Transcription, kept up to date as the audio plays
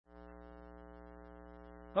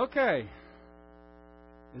Okay.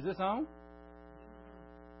 Is this on?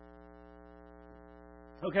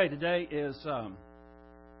 Okay, today is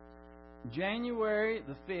January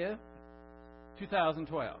the 5th,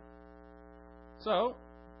 2012. So,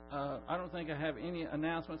 I don't think I have any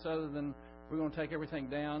announcements other than we're going to take everything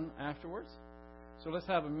down afterwards. So let's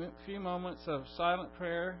have a few moments of silent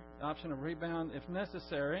prayer, option of rebound if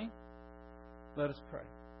necessary. Let us pray.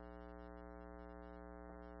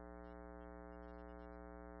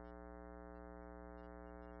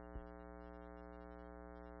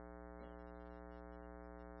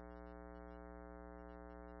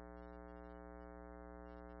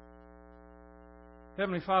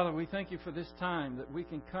 Heavenly Father, we thank you for this time that we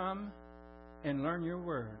can come and learn your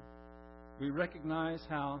word. We recognize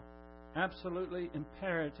how absolutely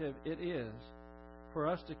imperative it is for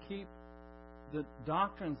us to keep the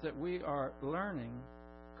doctrines that we are learning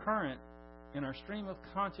current in our stream of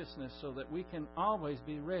consciousness so that we can always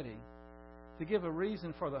be ready to give a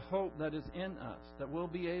reason for the hope that is in us, that we'll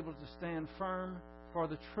be able to stand firm for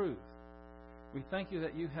the truth. We thank you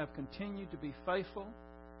that you have continued to be faithful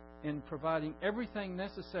in providing everything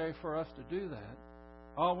necessary for us to do that.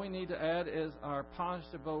 All we need to add is our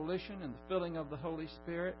positive volition and the filling of the Holy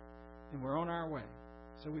Spirit, and we're on our way.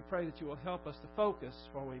 So we pray that you will help us to focus,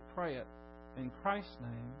 for we pray it in Christ's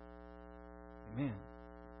name. Amen.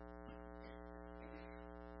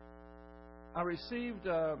 I received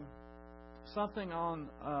something on,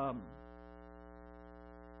 I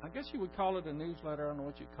guess you would call it a newsletter. I don't know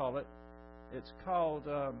what you'd call it. It's called...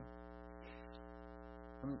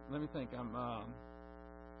 let me think.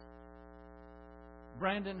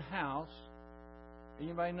 Brandon House.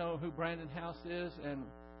 Anybody know who Brandon House is? And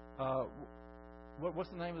what's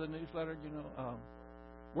the name of the newsletter? Do you know?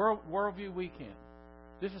 Worldview Weekend.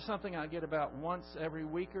 This is something I get about once every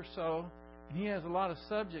week or so. And he has a lot of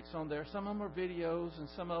subjects on there. Some of them are videos and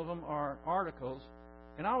some of them are articles.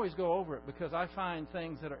 And I always go over it because I find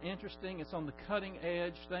things that are interesting. It's on the cutting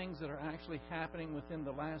edge, things that are actually happening within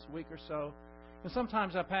the last week or so. And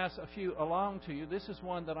sometimes I pass a few along to you. This is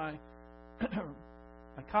one that I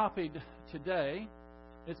copied today.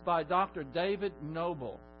 It's by Dr. David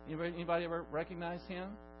Noble. Anybody ever recognize him?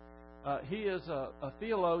 He is a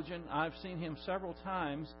theologian. I've seen him several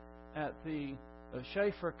times at the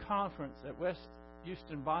Schaefer Conference at West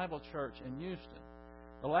Houston Bible Church in Houston.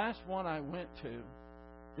 The last one I went to,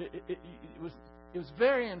 it was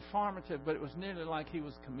very informative, but it was nearly like he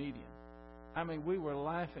was a comedian. I mean, we were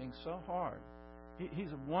laughing so hard.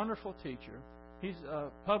 He's a wonderful teacher. He's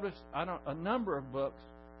published a number of books.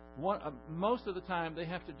 Most of the time they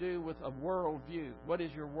have to do with a worldview. What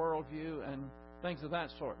is your worldview and things of that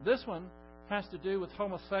sort. This one has to do with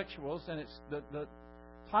homosexuals, and it's the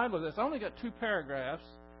title of this. I only got 2 paragraphs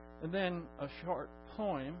and then a short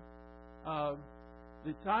poem.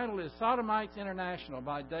 The title is Sodomites International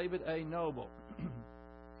by David A. Noble.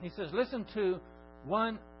 He says, listen to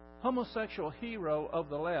one homosexual hero of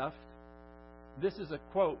the left. This is a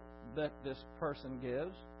quote that this person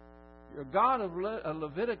gives. Your God of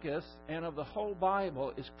Leviticus and of the whole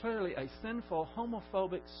Bible is clearly a sinful,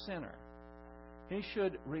 homophobic sinner. He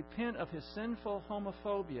should repent of his sinful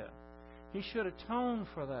homophobia. He should atone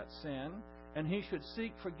for that sin, and he should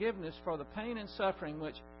seek forgiveness for the pain and suffering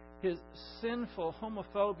which his sinful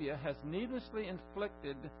homophobia has needlessly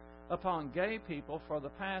inflicted upon gay people for the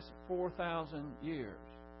past 4,000 years.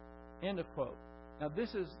 End of quote. Now,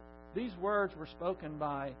 these words were spoken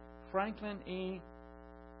by Franklin E.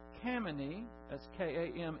 Kameny, that's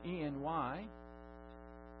Kameny,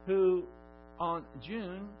 who on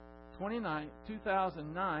June 29,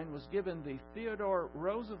 2009, was given the Theodore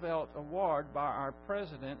Roosevelt Award by our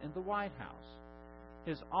President in the White House,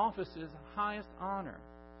 his office's highest honor.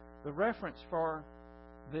 The reference for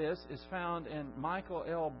this is found in Michael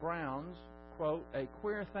L. Brown's, quote, A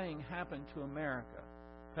Queer Thing Happened to America,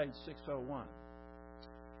 page 601.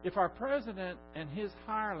 If our President and his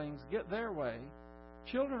hirelings get their way,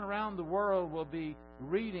 children around the world will be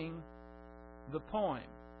reading the poem.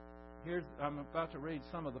 I'm about to read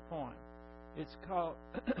some of the poem. It's called,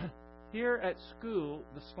 Here at School,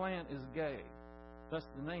 the Slant is Gay. That's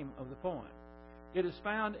the name of the poem. It is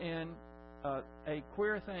found in A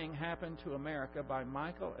Queer Thing Happened to America by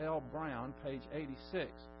Michael L. Brown, page 86.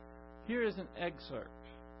 Here is an excerpt.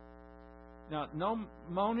 Now, no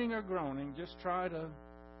moaning or groaning. Just try to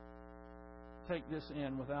take this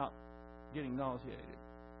in without getting nauseated.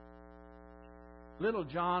 Little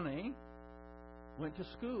Johnny went to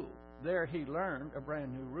school. There he learned a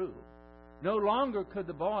brand new rule. No longer could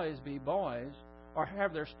the boys be boys or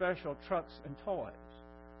have their special trucks and toys.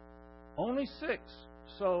 Only 6,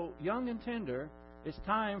 so young and tender, it's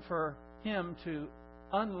time for him to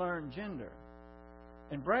unlearn gender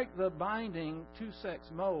and break the binding two-sex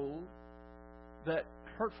mold, that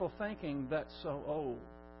hurtful thinking that's so old.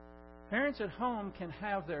 Parents at home can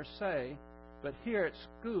have their say, but here at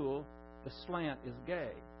school, the slant is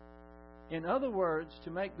gay. In other words,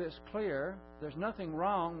 to make this clear, there's nothing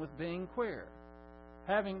wrong with being queer.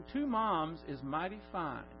 Having two moms is mighty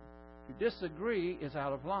fine. To disagree is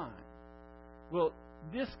out of line. We'll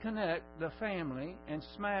disconnect the family and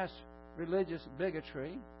smash religious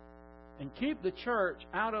bigotry and keep the church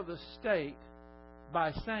out of the state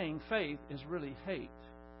by saying faith is really hate.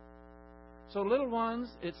 So, little ones,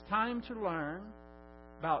 it's time to learn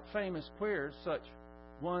about famous queers,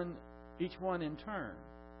 each one in turn.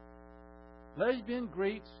 Lesbian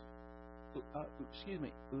greats,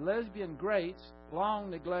 long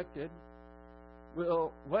neglected,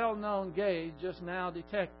 well-known gays just now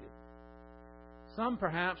detected. Some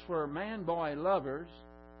perhaps were man-boy lovers.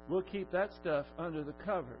 We'll keep that stuff under the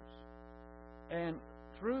covers. And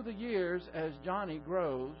through the years, as Johnny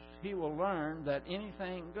grows, he will learn that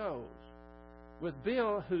anything goes. With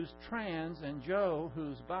Bill, who's trans, and Joe,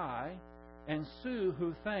 who's bi, and Sue,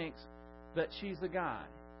 who thinks that she's a guy.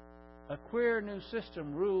 A queer new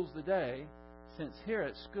system rules the day, since here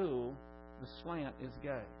at school, the slant is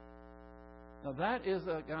gay. Now, that is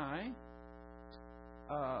a guy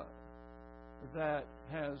that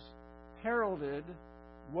has heralded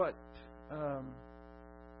what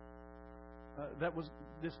that was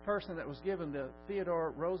this person that was given the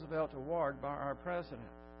Theodore Roosevelt Award by our president.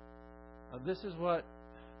 This is what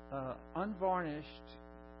unvarnished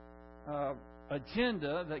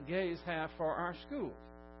agenda that gays have for our schools.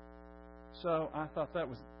 So I thought that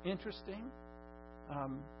was interesting.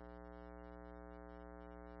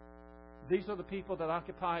 These are the people that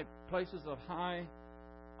occupy places of high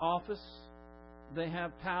office. They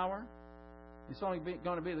have power. It's only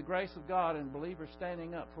going to be the grace of God and believers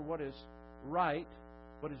standing up for what is right,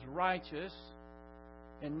 what is righteous,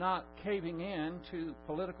 and not caving in to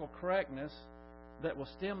political correctness that will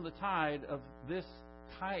stem the tide of this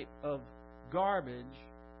type of garbage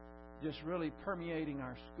just really permeating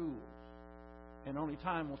our schools. And only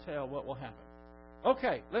time will tell what will happen.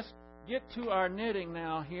 Okay, let's get to our knitting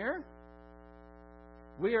now here.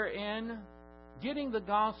 We are in getting the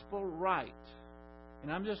gospel right.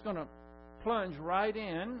 And I'm just going to plunge right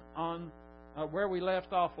in on where we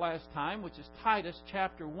left off last time, which is Titus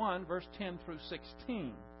chapter 1, verse 10 through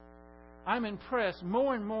 16. I'm impressed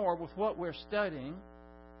more and more with what we're studying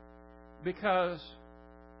because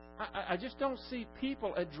I just don't see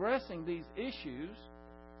people addressing these issues,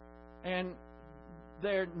 and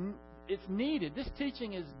it's needed. This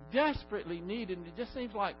teaching is desperately needed, and it just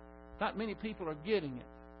seems like not many people are getting it.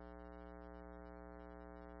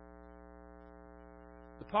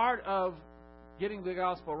 The part of getting the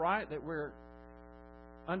gospel right that we're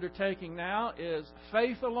undertaking now is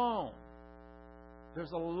faith alone.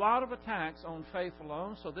 There's a lot of attacks on faith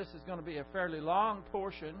alone, so this is going to be a fairly long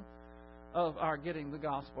portion of our getting the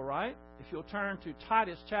gospel right. If you'll turn to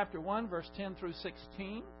Titus chapter 1, verse 10 through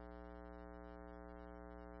 16.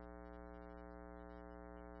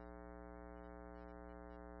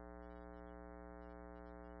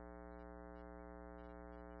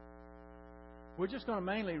 We're just going to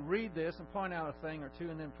mainly read this and point out a thing or two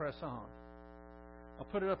and then press on. I'll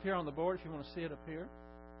put it up here on the board if you want to see it up here.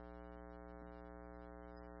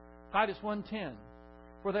 Titus 1:10.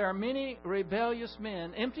 For there are many rebellious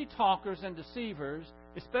men, empty talkers and deceivers,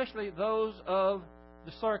 especially those of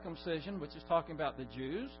the circumcision, which is talking about the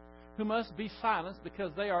Jews, who must be silenced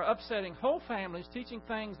because they are upsetting whole families, teaching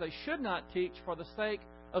things they should not teach for the sake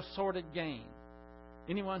of sordid gain.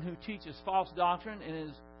 Anyone who teaches false doctrine and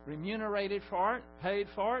is remunerated for it, paid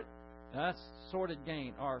for it, that's sordid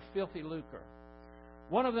gain or filthy lucre.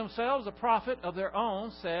 One of themselves, a prophet of their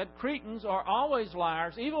own, said, Cretans are always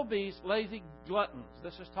liars, evil beasts, lazy gluttons.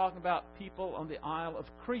 This is talking about people on the Isle of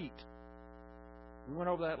Crete. We went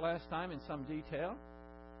over that last time in some detail.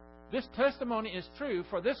 This testimony is true.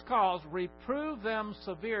 For this cause, reprove them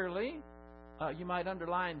severely. You might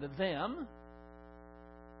underline the them.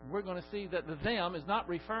 We're going to see that the them is not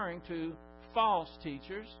referring to false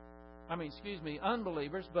teachers.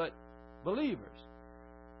 Unbelievers, but believers.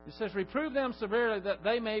 It says, reprove them severely that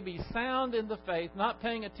they may be sound in the faith, not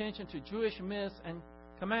paying attention to Jewish myths and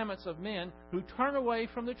commandments of men who turn away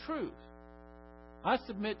from the truth. I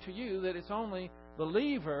submit to you that it's only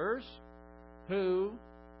believers who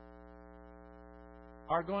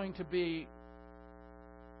are going to be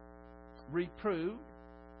reproved,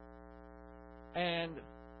 and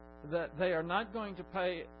that they are not going to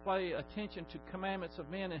pay attention to commandments of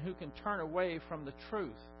men and who can turn away from the truth.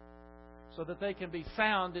 so that they can be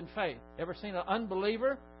sound in faith. Ever seen an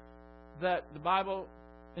unbeliever that the Bible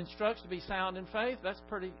instructs to be sound in faith? That's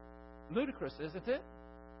pretty ludicrous, isn't it?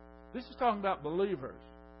 This is talking about believers.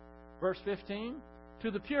 Verse 15,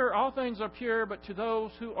 to the pure all things are pure, but to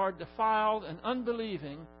those who are defiled and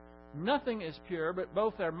unbelieving, nothing is pure, but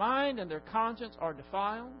both their mind and their conscience are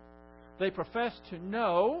defiled. They profess to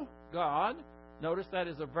know God. Notice that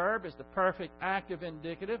is a verb, is the perfect active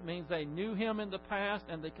indicative, means they knew Him in the past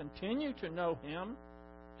and they continue to know Him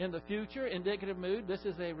in the future. Indicative mood, this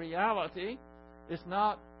is a reality. It's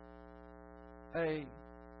not a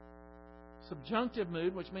subjunctive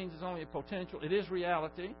mood, which means it's only a potential. It is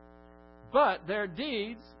reality. But their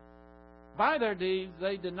deeds, by their deeds,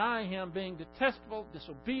 they deny Him, being detestable,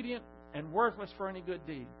 disobedient, and worthless for any good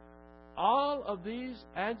deed. All of these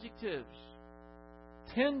adjectives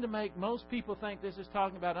tend to make most people think this is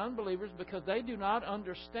talking about unbelievers because they do not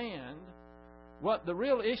understand what the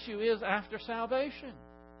real issue is after salvation.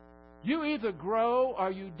 You either grow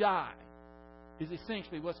or you die, is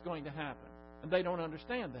essentially what's going to happen. And they don't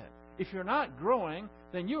understand that. If you're not growing,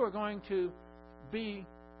 then you are going to be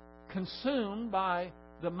consumed by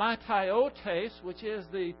the matiotes, which is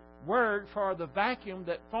the word for the vacuum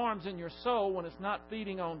that forms in your soul when it's not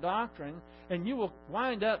feeding on doctrine, and you will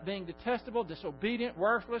wind up being detestable, disobedient,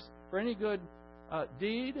 worthless for any good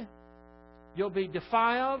deed. You'll be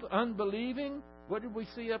defiled, unbelieving. What did we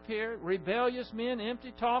see up here? Rebellious men,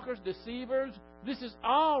 empty talkers, deceivers. This is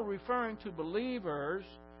all referring to believers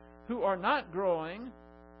who are not growing.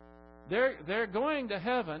 They're going to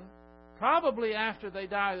heaven probably after they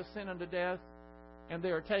die of sin unto death, and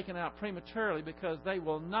they are taken out prematurely because they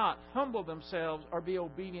will not humble themselves or be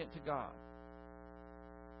obedient to God.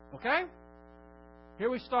 Okay? Here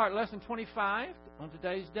we start lesson 25 on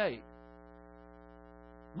today's date.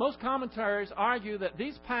 Most commentaries argue that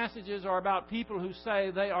these passages are about people who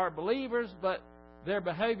say they are believers, but their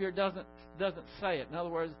behavior doesn't say it. In other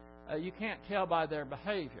words, you can't tell by their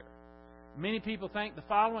behavior. Many people think the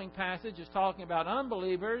following passage is talking about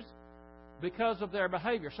unbelievers because of their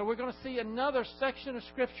behavior. So we're going to see another section of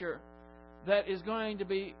Scripture that is going to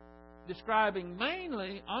be describing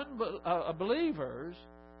mainly believers,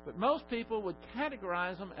 but most people would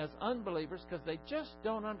categorize them as unbelievers because they just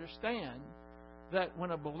don't understand that when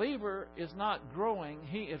a believer is not growing,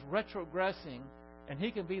 he is retrogressing, and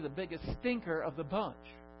he can be the biggest stinker of the bunch.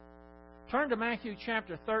 Turn to Matthew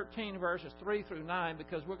chapter 13, verses 3 through 9,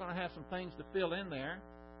 because we're going to have some things to fill in there.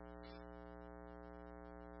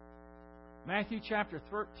 Matthew chapter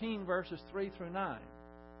 13, verses 3 through 9.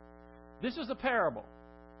 This is a parable.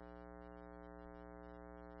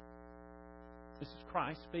 This is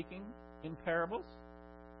Christ speaking in parables.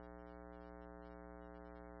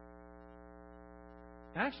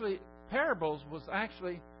 Actually, parables was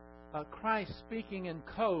actually Christ speaking in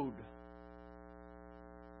code.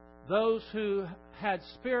 Those who had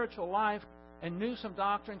spiritual life and knew some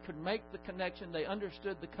doctrine could make the connection. They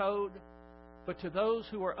understood the code. But to those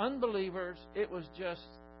who were unbelievers, it was just,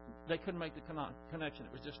 they couldn't make the connection.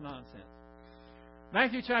 It was just nonsense.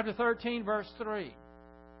 Matthew chapter 13, verse 3.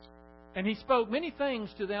 And he spoke many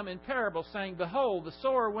things to them in parables, saying, Behold, the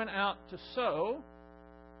sower went out to sow,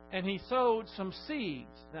 and he sowed some seeds.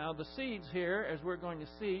 Now, the seeds here, as we're going to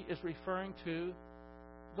see, is referring to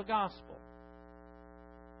the gospel.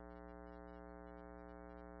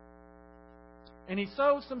 And he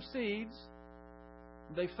sowed some seeds.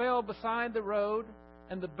 They fell beside the road,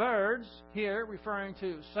 and the birds, here referring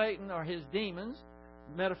to Satan or his demons,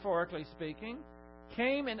 metaphorically speaking,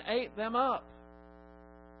 came and ate them up.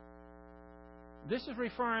 This is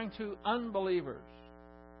referring to unbelievers.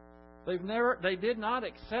 They did not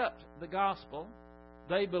accept the gospel.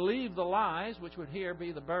 They believed the lies, which would here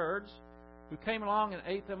be the birds, who came along and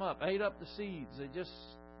ate them up, ate up the seeds. They just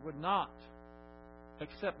would not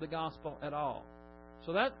accept the gospel at all.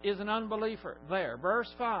 So that is an unbeliever there.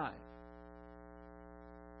 Verse 5.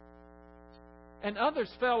 And others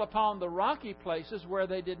fell upon the rocky places where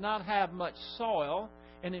they did not have much soil,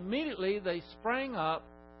 and immediately they sprang up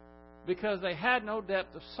because they had no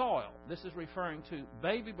depth of soil. This is referring to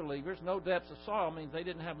baby believers. No depth of soil means they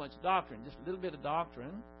didn't have much doctrine, just a little bit of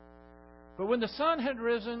doctrine. But when the sun had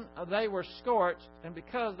risen, they were scorched, and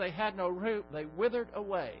because they had no root, they withered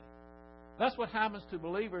away. That's what happens to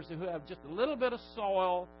believers who have just a little bit of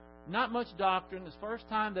soil, not much doctrine. It's the first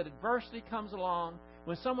time that adversity comes along.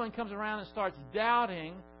 When someone comes around and starts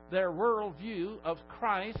doubting their worldview of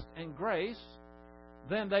Christ and grace,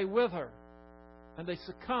 then they wither and they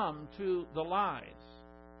succumb to the lies.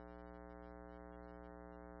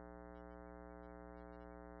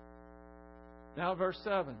 Now verse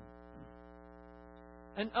 7.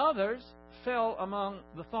 And others fell among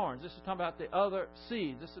the thorns. This is talking about the other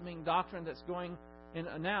seeds. This is mean doctrine that's going in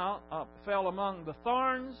now. Fell among the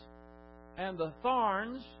thorns, and the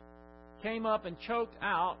thorns came up and choked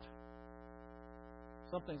out.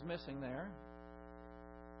 Something's missing there.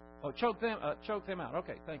 Oh, choke them out.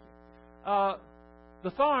 Okay, thank you.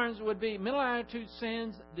 The thorns would be mental attitude,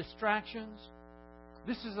 sins, distractions.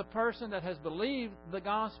 This is a person that has believed the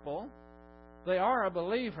gospel. They are a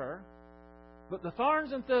believer. But the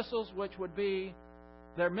thorns and thistles, which would be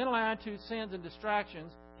their mental attitude, sins, and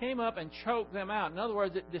distractions, came up and choked them out. In other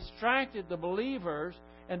words, it distracted the believers,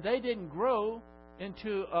 and they didn't grow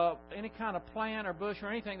into any kind of plant or bush or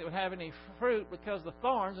anything that would have any fruit because the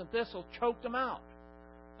thorns and thistles choked them out.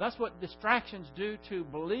 That's what distractions do to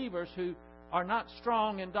believers who are not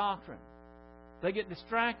strong in doctrine. They get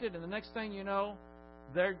distracted, and the next thing you know,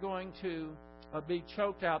 they're going to be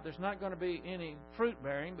choked out. There's not going to be any fruit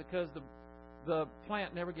bearing because the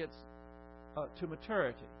plant never gets to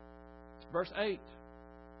maturity. Verse 8.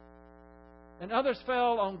 And others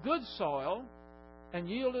fell on good soil and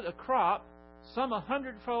yielded a crop, some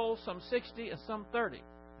 100-fold, some 60, and some 30.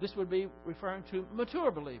 This would be referring to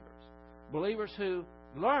mature believers. Believers who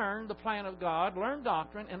learned the plan of God, learned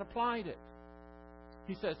doctrine, and applied it.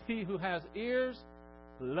 He says, he who has ears,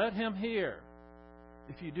 let him hear.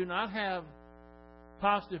 If you do not have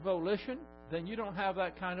positive volition, then you don't have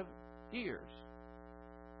that kind of ears.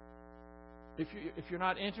 If you're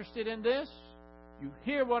not interested in this, you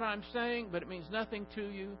hear what I'm saying, but it means nothing to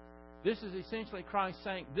you. This is essentially Christ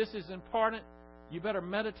saying, this is important. You better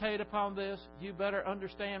meditate upon this. You better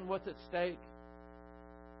understand what's at stake.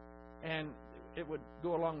 And it would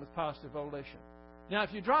go along with positive volition. Now,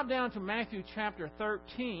 if you drop down to Matthew chapter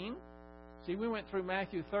 13, see, we went through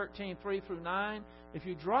Matthew 13, 3 through 9. If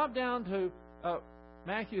you drop down to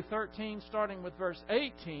Matthew 13, starting with verse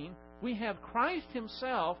 18, we have Christ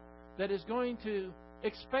himself that is going to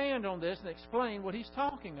expand on this and explain what he's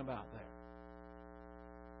talking about there.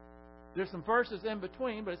 There's some verses in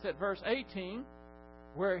between, but it's at verse 18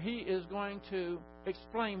 where he is going to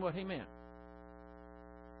explain what he meant.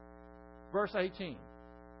 Verse 18.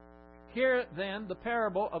 Hear then the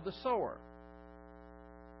parable of the sower.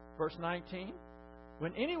 Verse 19.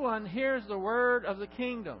 When anyone hears the word of the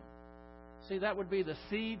kingdom, see, that would be the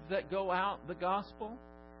seeds that go out, the gospel.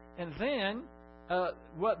 And then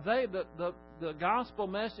the gospel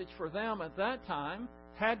message for them at that time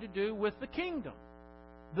had to do with the kingdom.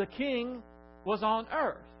 The king was on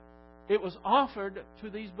earth. It was offered to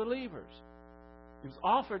these believers. It was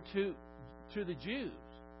offered to the Jews.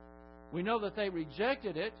 We know that they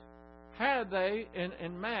rejected it. Had they,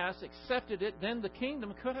 in mass, accepted it, then the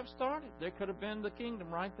kingdom could have started. There could have been the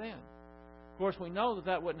kingdom right then. Of course, we know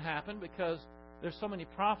that wouldn't happen because there's so many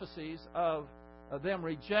prophecies of them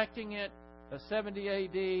rejecting it. 70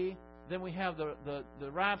 A.D., then we have the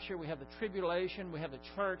rapture, we have the tribulation, we have the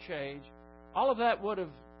church age. All of that would have,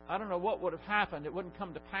 I don't know what would have happened. It wouldn't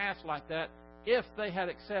come to pass like that if they had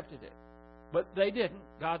accepted it. But they didn't.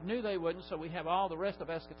 God knew they wouldn't, so we have all the rest of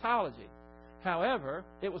eschatology. However,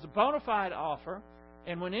 it was a bona fide offer,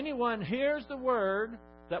 and when anyone hears the word,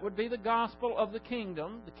 that would be the gospel of the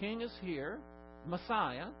kingdom, the king is here,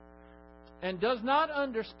 Messiah, and does not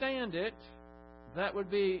understand it, that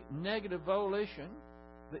would be negative volition.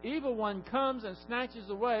 The evil one comes and snatches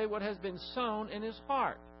away what has been sown in his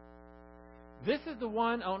heart. This is the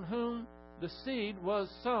one on whom the seed was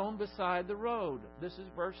sown beside the road. This is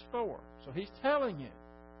verse 4. So he's telling you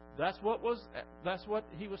that's what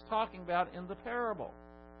he was talking about in the parable.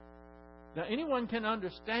 Now, anyone can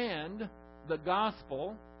understand the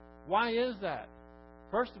gospel. Why is that?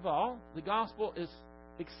 First of all, the gospel is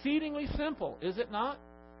exceedingly simple, is it not?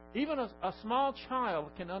 Even a small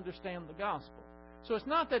child can understand the gospel. So it's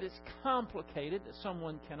not that it's complicated, that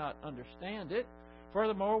someone cannot understand it.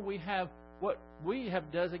 Furthermore, we have what we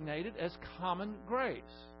have designated as common grace.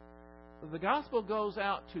 The gospel goes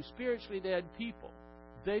out to spiritually dead people.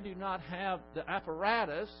 They do not have the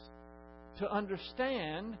apparatus to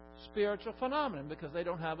understand spiritual phenomena because they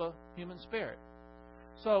don't have a human spirit.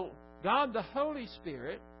 So God the Holy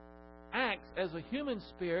Spirit acts as a human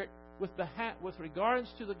spirit with regards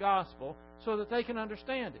to the gospel so that they can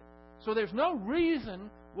understand it. So there's no reason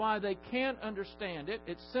why they can't understand it.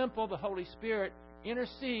 It's simple. The Holy Spirit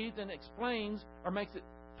intercedes and explains or makes it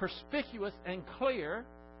perspicuous and clear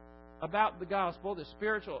about the gospel, the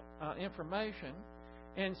spiritual information.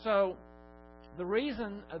 And so the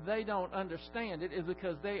reason they don't understand it is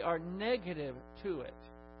because they are negative to it.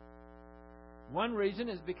 One reason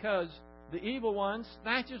is because the evil one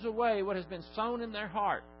snatches away what has been sown in their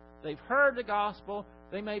heart. They've heard the gospel.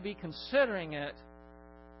 They may be considering it,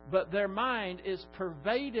 but their mind is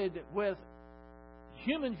pervaded with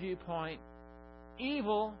human viewpoint,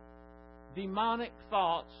 evil, demonic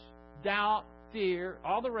thoughts, doubt, fear,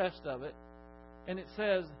 all the rest of it. And it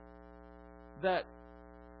says that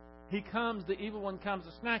the evil one comes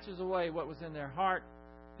and snatches away what was in their heart.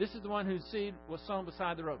 This is the one whose seed was sown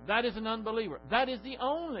beside the road. That is an unbeliever. That is the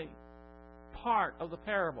only part of the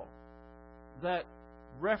parable that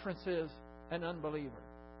references an unbeliever.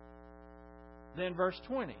 Then verse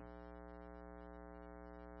 20.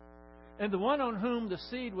 And the one on whom the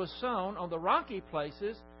seed was sown on the rocky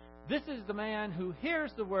places, this is the man who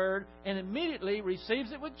hears the word and immediately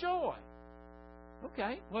receives it with joy.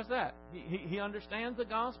 Okay, what's that? He understands the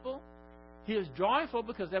gospel. He is joyful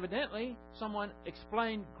because evidently someone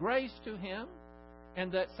explained grace to him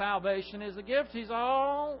and that salvation is a gift. He's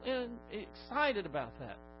all excited about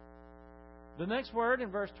that. The next word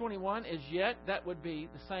in verse 21 is yet. That would be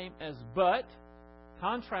the same as but.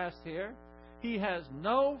 Contrast here. He has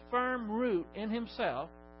no firm root in himself,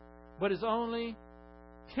 but is only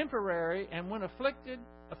temporary, and when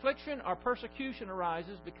affliction or persecution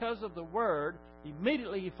arises because of the word,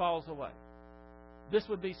 immediately he falls away. This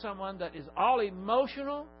would be someone that is all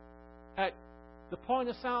emotional at the point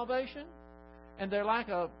of salvation, and they're like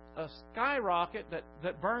a skyrocket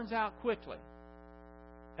that burns out quickly.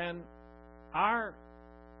 And our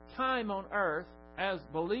time on earth as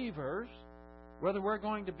believers, whether we're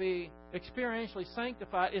going to be experientially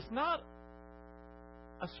sanctified, it's not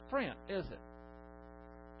a sprint, is it?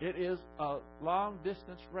 It is a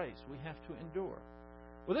long-distance race we have to endure.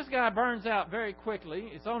 Well, this guy burns out very quickly.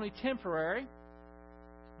 It's only temporary.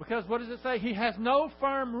 Because what does it say? He has no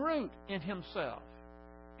firm root in himself.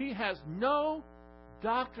 He has no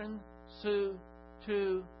doctrine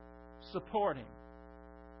to support him.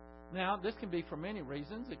 Now, this can be for many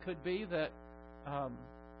reasons. It could be that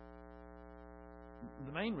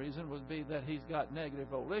the main reason would be that he's got negative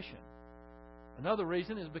volition. Another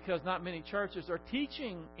reason is because not many churches are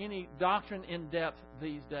teaching any doctrine in depth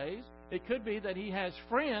these days. It could be that he has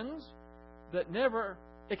friends that never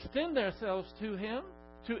extend themselves to him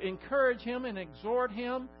to encourage him and exhort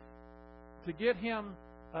him to get him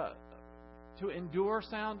to endure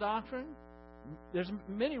sound doctrine. There's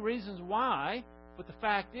many reasons why, but the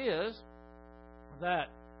fact is that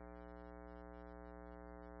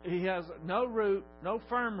he has no root, no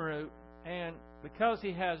firm root, and because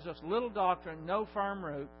he has just little doctrine, no firm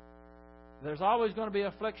root, there's always going to be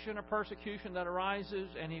affliction or persecution that arises,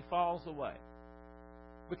 and he falls away.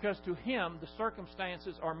 Because to him, the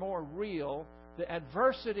circumstances are more real, the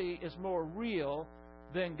adversity is more real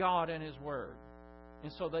than God and His Word.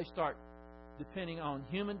 And so they start depending on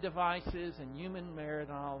human devices and human merit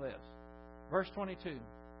and all this. Verse 22.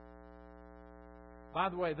 By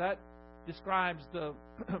the way, that describes the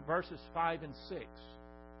verses 5 and 6.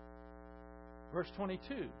 Verse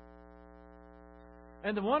 22.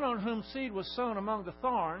 And the one on whom seed was sown among the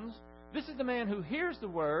thorns, this is the man who hears the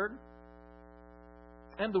word,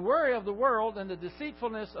 and the worry of the world and the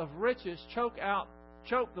deceitfulness of riches choke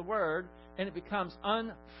the word, and it becomes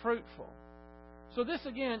unfruitful. So this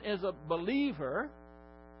again is a believer,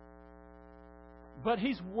 but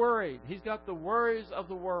he's worried. He's got the worries of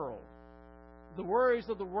the world. The worries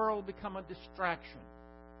of the world become a distraction.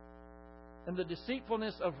 And the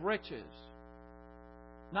deceitfulness of riches.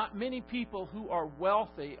 Not many people who are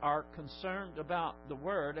wealthy are concerned about the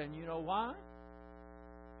Word, and you know why?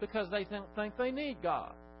 Because they think they need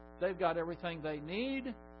God. They've got everything they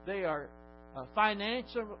need. They are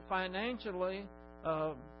financially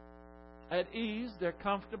at ease. They're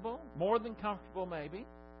comfortable, more than comfortable maybe.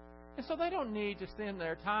 And so they don't need to spend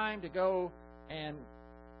their time to go and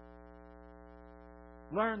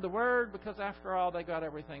learn the Word, because after all, they got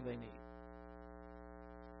everything they need.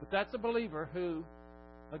 But that's a believer who,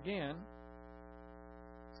 again,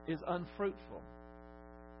 is unfruitful.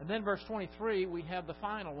 And then verse 23, we have the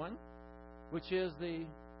final one, which is the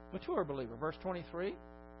mature believer. Verse 23.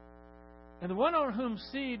 And the one on whom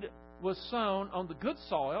seed was sown on the good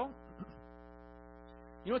soil.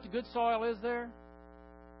 You know what the good soil is there?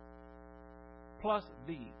 Plus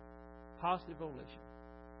V. Positive volition.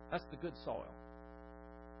 That's the good soil.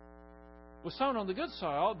 Was sown on the good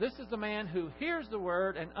soil. This is the man who hears the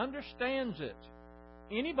word and understands it.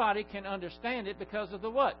 Anybody can understand it because of the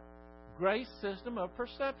what? Grace system of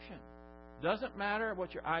perception. Doesn't matter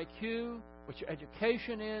what your IQ, what your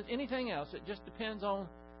education is, anything else. It just depends on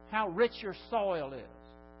how rich your soil is,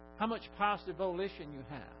 how much positive volition you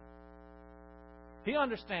have. He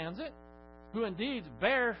understands it, who indeed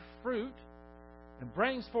bears fruit and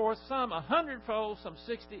brings forth some 100-fold, some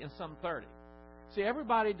 60, and some 30. See,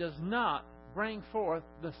 everybody does not bring forth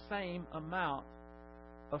the same amount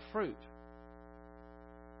of fruit.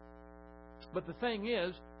 But the thing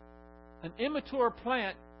is, an immature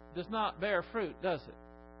plant does not bear fruit, does it?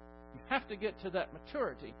 You have to get to that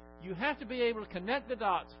maturity. You have to be able to connect the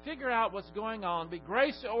dots, figure out what's going on, be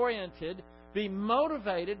grace-oriented, be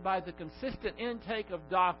motivated by the consistent intake of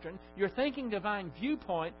doctrine, your thinking divine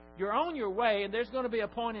viewpoint. You're on your way, and there's going to be a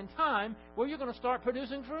point in time where you're going to start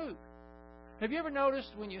producing fruit. Have you ever noticed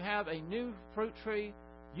when you have a new fruit tree,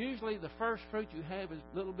 usually the first fruit you have is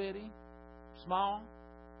little bitty, small?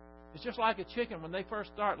 It's just like a chicken when they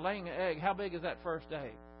first start laying an egg. How big is that first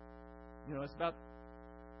egg? You know, it's about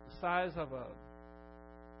the size of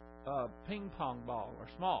a ping pong ball or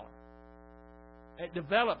smaller. It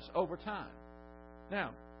develops over time.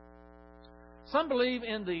 Now, some believe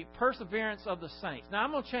in the perseverance of the saints. Now,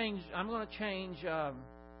 I'm going to change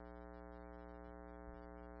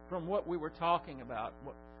from what we were talking about.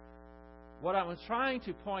 What I was trying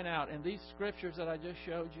to point out in these scriptures that I just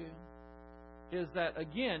showed you is that,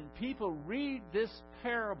 again, people read this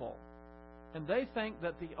parable and they think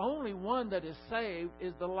that the only one that is saved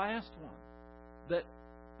is the last one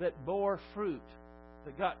that bore fruit,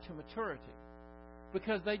 that got to maturity.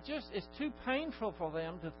 Because it's too painful for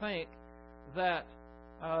them to think that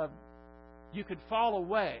you could fall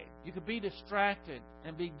away, you could be distracted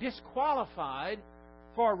and be disqualified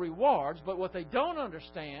for rewards. But what they don't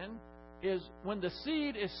understand is when the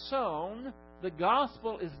seed is sown, the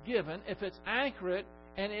gospel is given. If it's accurate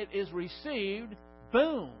and it is received,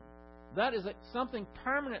 boom. That is something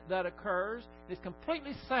permanent that occurs. It's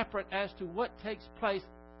completely separate as to what takes place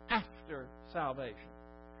after salvation.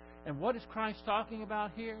 And what is Christ talking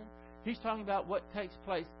about here? He's talking about what takes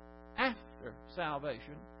place after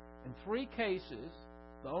salvation. In 3 cases,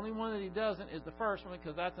 the only one that he doesn't is the first one,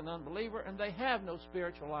 because that's an unbeliever and they have no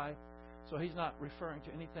spiritual life. So he's not referring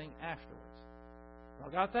to anything afterwards.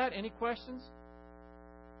 Y'all got that? Any questions?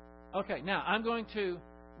 Okay, now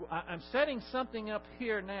I'm setting something up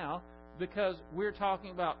here now because we're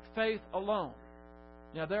talking about faith alone.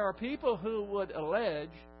 Now, there are people who would allege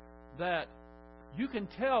that you can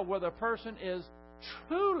tell whether a person is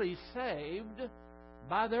truly saved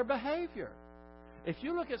by their behavior. If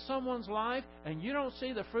you look at someone's life and you don't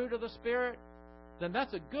see the fruit of the Spirit, then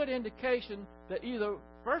that's a good indication that either,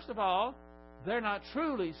 first of all, they're not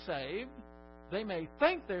truly saved. They may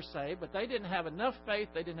think they're saved, but they didn't have enough faith.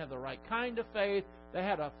 They didn't have the right kind of faith. They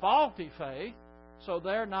had a faulty faith, so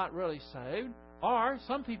they're not really saved. Or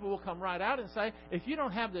some people will come right out and say, if you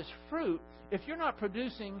don't have this fruit, if you're not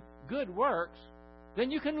producing good works, then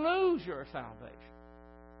you can lose your salvation.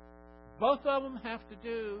 Both of them have to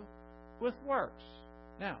do with works.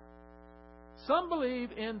 Now, some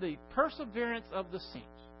believe in the perseverance of the saints.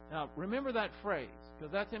 Now, remember that phrase,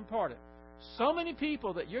 because that's important. So many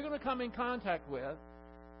people that you're going to come in contact with,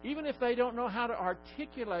 even if they don't know how to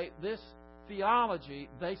articulate this theology,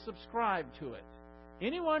 they subscribe to it.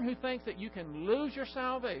 Anyone who thinks that you can lose your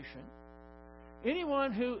salvation,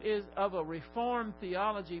 anyone who is of a Reformed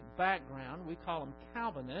theology background, we call them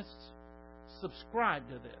Calvinists, subscribe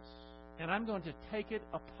to this. And I'm going to take it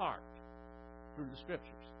apart through the Scriptures.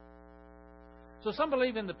 So some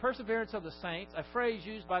believe in the perseverance of the saints, a phrase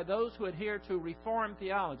used by those who adhere to Reformed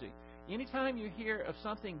theology. Anytime you hear of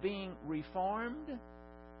something being reformed,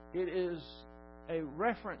 it is a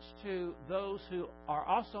reference to those who are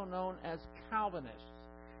also known as Calvinists.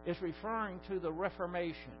 It's referring to the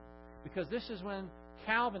Reformation, because this is when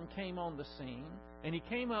Calvin came on the scene, and he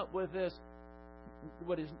came up with this,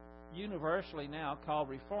 what is universally now called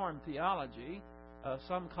Reformed theology.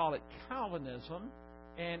 Some call it Calvinism,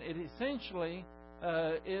 and it essentially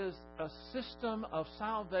is a system of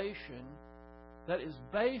salvation that is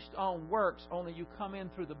based on works, only you come in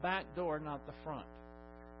through the back door, not the front.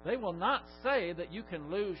 They will not say that you can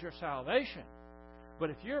lose your salvation. But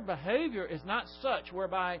if your behavior is not such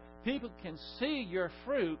whereby people can see your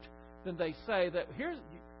fruit, then they say that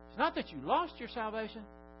it's not that you lost your salvation,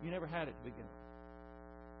 you never had it to begin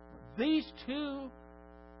with. These two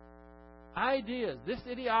ideas, this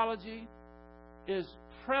ideology, is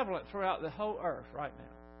prevalent throughout the whole earth right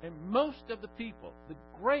now. And most of the people, the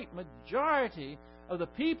great majority of the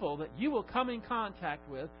people that you will come in contact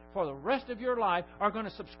with for the rest of your life are going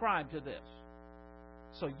to subscribe to this.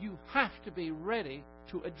 So you have to be ready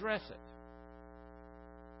to address it.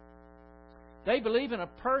 They believe in a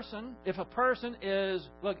person, if a person is,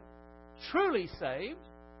 truly saved,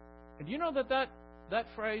 and you know that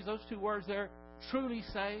phrase, those 2 words there, truly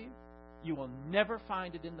saved, you will never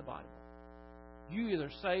find it in the Bible. You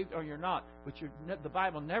either saved or you're not, but the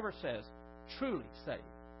Bible never says truly saved.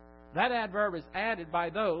 That adverb is added by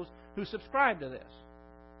those who subscribe to this.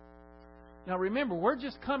 Now remember, we're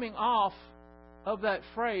just coming off of that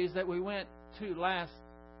phrase that we went to last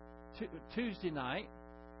Tuesday night,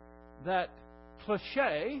 that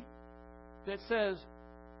cliche that says,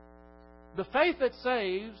 the faith that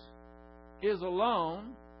saves is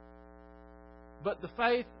alone, but the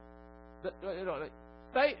faith that,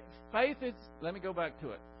 faith is, let me go back to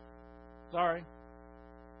it. Sorry.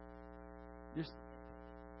 Just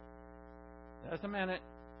a minute.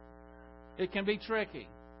 It can be tricky.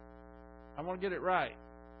 I want to get it right.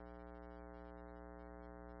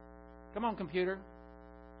 Come on, computer.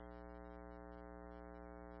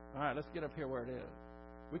 All right, let's get up here where it is.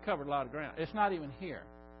 We covered a lot of ground. It's not even here.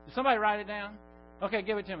 Did somebody write it down? Okay,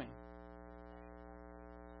 give it to me.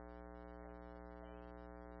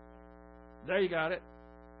 There you got it.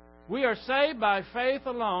 We are saved by faith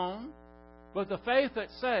alone, but the faith that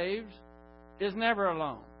saves is never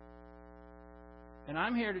alone. And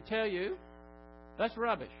I'm here to tell you, that's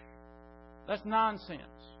rubbish. That's nonsense.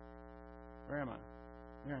 Where am I?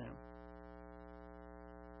 Here I am.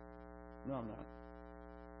 No, I'm not.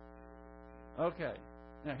 Okay.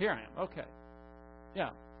 Now, here I am. Okay.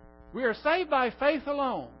 Yeah. We are saved by faith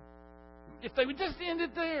alone. If they would just end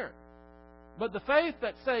it there. But the faith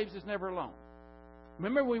that saves is never alone.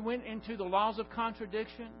 Remember we went into the laws of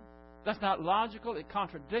contradiction? That's not logical. It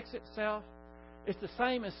contradicts itself. It's the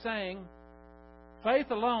same as saying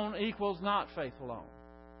faith alone equals not faith alone.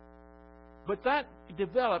 But that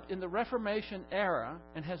developed in the Reformation era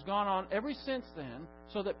and has gone on ever since then,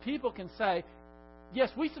 so that people can say, yes,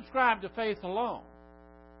 we subscribe to faith alone,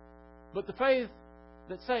 but the faith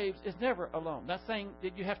that saves is never alone. That's saying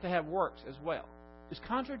that you have to have works as well. It's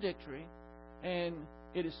contradictory, and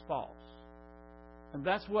it is false. And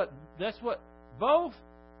that's what both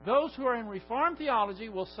those who are in Reformed theology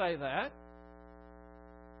will say that.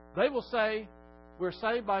 They will say, we're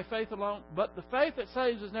saved by faith alone, but the faith that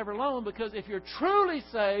saves is never alone, because if you're truly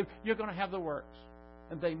saved, you're going to have the works.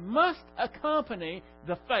 And they must accompany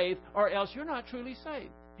the faith, or else you're not truly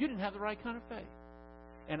saved. You didn't have the right kind of faith.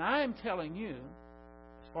 And I am telling you,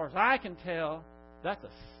 as far as I can tell, that's a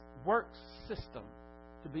works system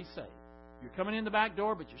to be saved. You're coming in the back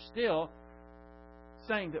door, but you're still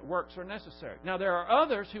saying that works are necessary. Now, there are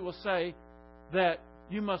others who will say that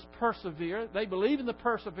you must persevere. They believe in the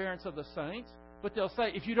perseverance of the saints, but they'll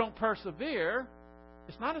say if you don't persevere,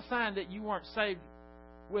 it's not a sign that you weren't saved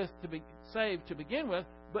to begin with,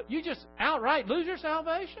 but you just outright lose your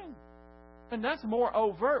salvation. And that's a more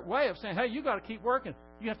overt way of saying, hey, you got to keep working.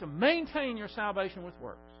 You have to maintain your salvation with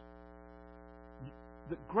works.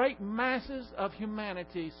 The great masses of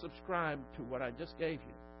humanity subscribe to what I just gave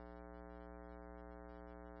you.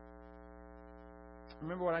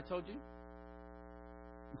 Remember what I told you?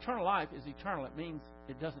 Eternal life is eternal. It means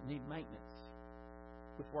it doesn't need maintenance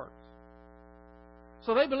with works.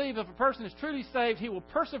 So they believe if a person is truly saved, he will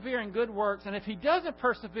persevere in good works, and if he doesn't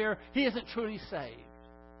persevere, he isn't truly saved.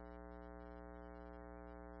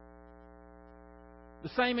 The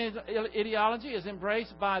same ideology is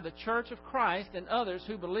embraced by the Church of Christ and others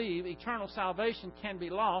who believe eternal salvation can be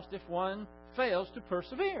lost if one fails to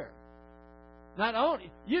persevere. Not only,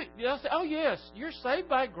 they'll say, oh yes, you're saved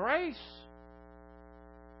by grace.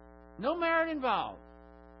 No merit involved.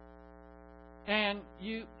 And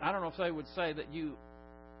I don't know if they would say that you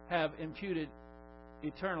have imputed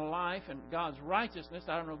eternal life and God's righteousness.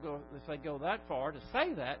 I don't know if they go that far to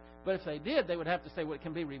say that. But if they did, they would have to say, well, it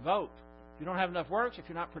can be revoked. If you don't have enough works, if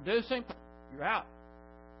you're not producing, you're out.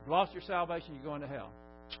 You've lost your salvation, you're going to hell.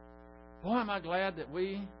 Boy, am I glad that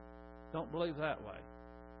we don't believe that way.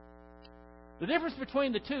 The difference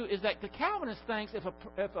between the two is that the Calvinist thinks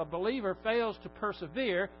if a believer fails to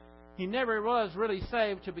persevere, he never was really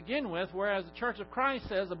saved to begin with, whereas the Church of Christ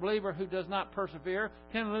says a believer who does not persevere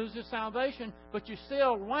can lose his salvation, but you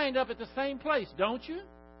still wind up at the same place, don't you?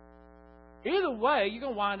 Either way, you're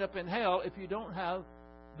going to wind up in hell if you don't have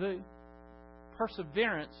the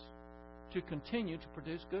perseverance to continue to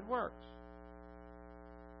produce good works.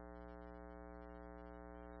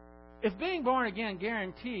 If being born again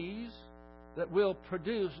guarantees that we'll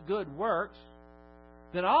produce good works,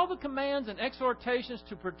 then all the commands and exhortations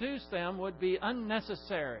to produce them would be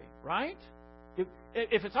unnecessary, right?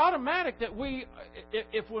 If it's automatic that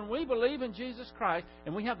if when we believe in Jesus Christ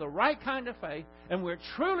and we have the right kind of faith and we're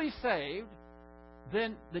truly saved,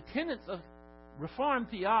 then the tenets of Reformed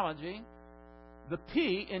theology, the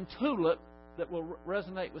P in TULIP that will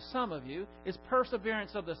resonate with some of you, is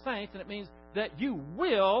perseverance of the saints, and it means that you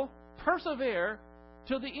will persevere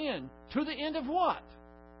to the end. To the end of what?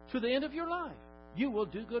 To the end of your life. You will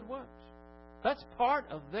do good works. That's part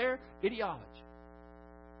of their ideology.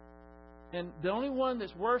 And the only one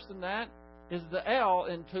that's worse than that is the L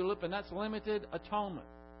in TULIP, and that's limited atonement.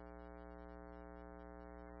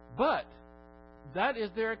 But that is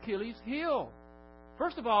their Achilles heel.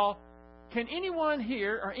 First of all, can anyone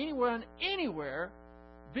here or anyone anywhere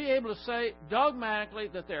be able to say dogmatically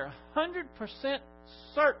that they're 100%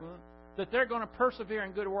 certain that they're going to persevere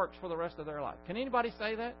in good works for the rest of their life? Can anybody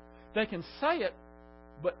say that? They can say it,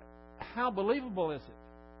 but how believable is it?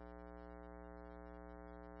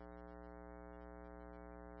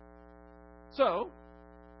 So,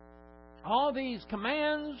 all these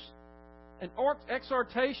commands and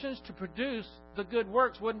exhortations to produce the good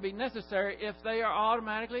works wouldn't be necessary if they are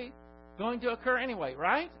automatically going to occur anyway,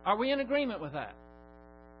 right? Are we in agreement with that?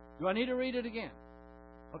 Do I need to read it again?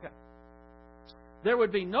 Okay. There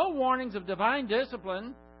would be no warnings of divine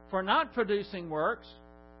discipline for not producing works,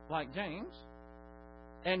 like James,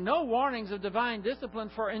 and no warnings of divine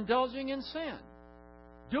discipline for indulging in sin.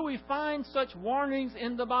 Do we find such warnings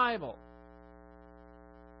in the Bible?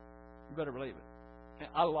 You better believe it.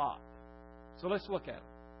 A lot. So let's look at it.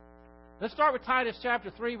 Let's start with Titus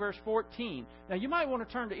chapter 3, verse 14. Now, you might want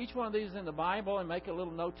to turn to each one of these in the Bible and make a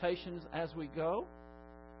little notations as we go.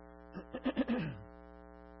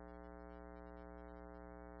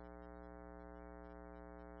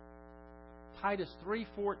 Titus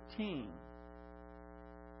 3:14.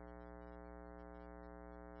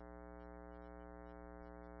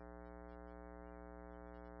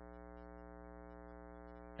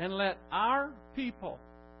 And let our people,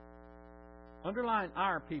 underline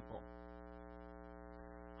our people.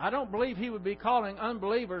 I don't believe he would be calling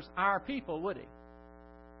unbelievers our people, would he?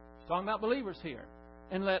 He's talking about believers here.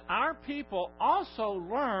 And let our people also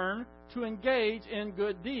learn to engage in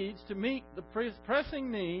good deeds to meet the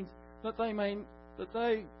pressing needs that they may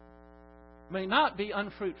not be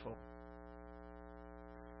unfruitful.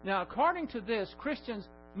 Now, according to this, Christians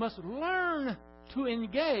must learn to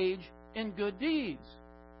engage in good deeds.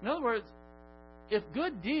 In other words, if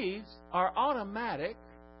good deeds are automatic,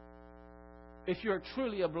 if you're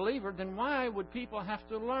truly a believer, then why would people have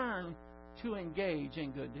to learn to engage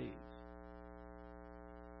in good deeds?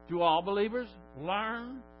 Do all believers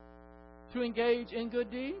learn to engage in good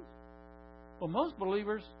deeds? Well, most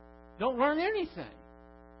believers don't learn anything.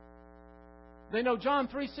 They know John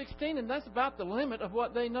 3:16, and that's about the limit of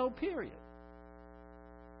what they know, period.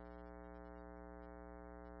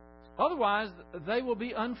 Otherwise, they will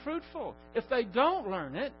be unfruitful. If they don't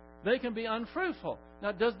learn it, they can be unfruitful.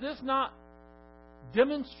 Now, does this not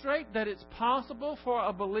demonstrate that it's possible for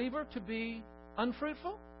a believer to be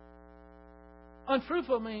unfruitful?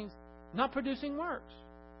 Unfruitful means not producing works.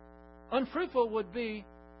 Unfruitful would be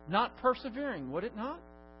not persevering, would it not?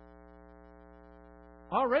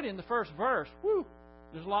 Already in the first verse,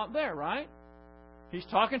 there's a lot there, right? He's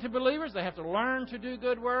talking to believers. They have to learn to do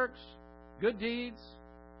good works, good deeds,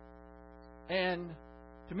 and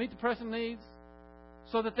to meet the present needs,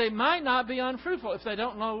 so that they might not be unfruitful. If they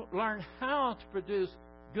don't learn how to produce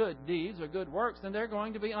good deeds or good works, then they're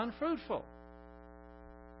going to be unfruitful.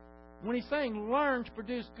 When he's saying learn to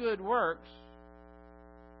produce good works,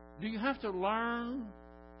 do you have to learn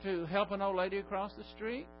to help an old lady across the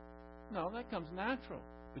street? No, that comes natural.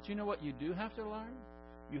 But you know what you do have to learn?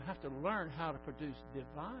 You have to learn how to produce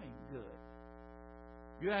divine good.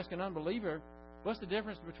 You ask an unbeliever, what's the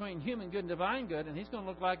difference between human good and divine good? And he's going to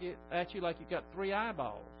look at you like you've got 3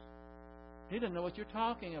 eyeballs. He doesn't know what you're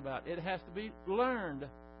talking about. It has to be learned,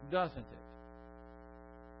 doesn't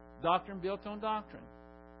it? Doctrine built on doctrine.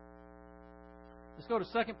 Let's go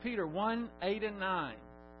to 2 Peter 1, 8 and 9.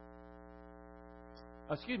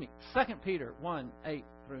 2 Peter 1, 8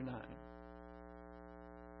 through 9.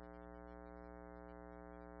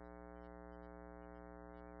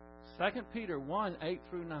 Second Peter 1, 8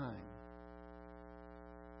 through 9.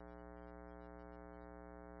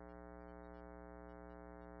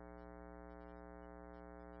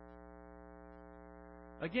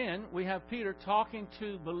 Again, we have Peter talking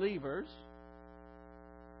to believers.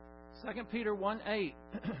 2 Peter 1:8.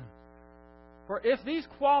 For if these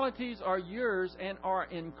qualities are yours and are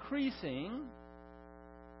increasing,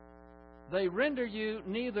 they render you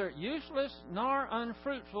neither useless nor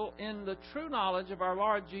unfruitful in the true knowledge of our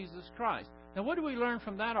Lord Jesus Christ. Now, what do we learn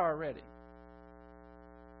from that already?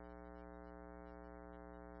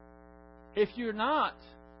 If you're not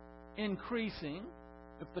increasing,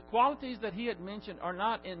 if the qualities that he had mentioned are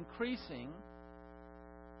not increasing,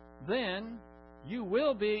 then you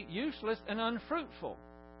will be useless and unfruitful.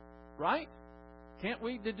 Right? Can't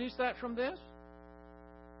we deduce that from this?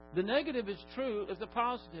 The negative is true if the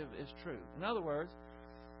positive is true. In other words,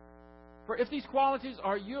 for if these qualities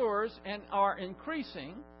are yours and are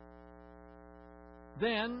increasing,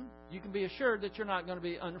 then you can be assured that you're not going to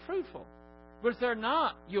be unfruitful. But if they're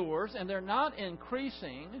not yours and they're not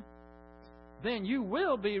increasing, then you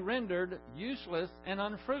will be rendered useless and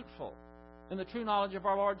unfruitful in the true knowledge of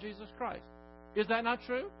our Lord Jesus Christ. Is that not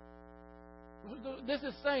true? This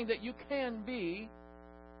is saying that you can be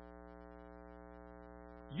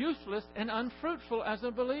useless and unfruitful as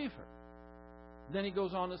a believer. Then he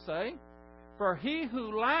goes on to say, for he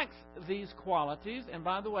who lacks these qualities, and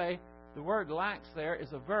by the way, the word lacks there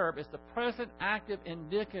is a verb. It's the present active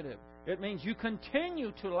indicative. It means you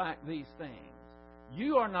continue to lack these things.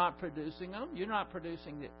 You are not producing them. You're not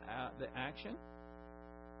producing the action.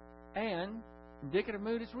 And indicative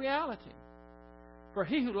mood is reality. For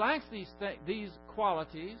he who lacks these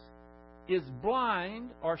qualities is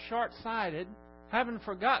blind or short-sighted, having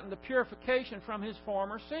forgotten the purification from his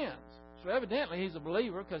former sins. So evidently he's a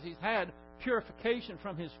believer because he's had purification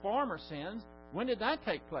from his former sins. When did that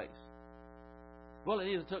take place? Well, it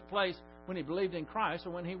either took place when he believed in Christ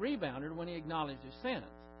or when he rebounded, when he acknowledged his sins.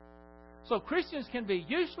 So Christians can be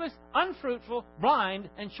useless, unfruitful, blind,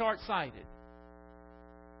 and short-sighted.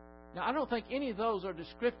 Now, I don't think any of those are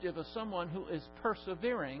descriptive of someone who is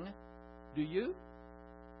persevering. Do you?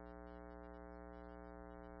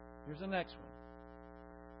 Here's the next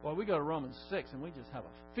one. Well, we go to Romans 6, and we just have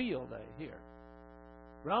a field day here.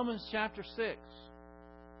 Romans chapter 6.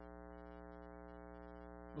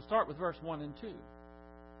 We'll start with verse 1 and 2.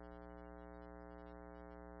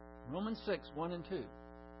 Romans 6, 1 and 2.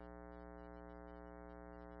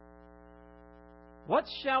 What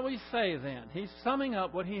shall we say then? He's summing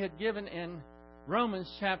up what he had given in Romans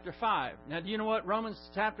chapter 5. Now, do you know what Romans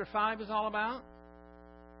chapter 5 is all about?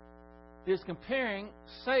 It's comparing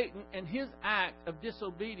Satan and his act of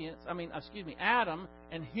disobedience, Adam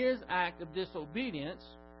and his act of disobedience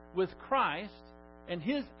with Christ and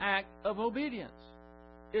his act of obedience.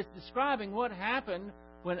 It's describing what happened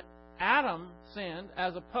when Adam sinned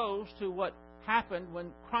as opposed to what happened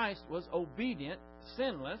when Christ was obedient,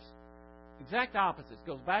 sinless. Exact opposites.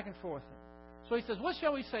 Goes back and forth. So he says, what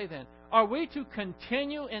shall we say then? Are we to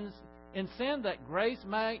continue in sin that grace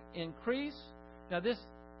may increase? Now this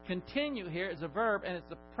continue here is a verb, and it's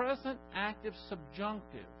the present active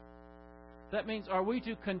subjunctive. That means, are we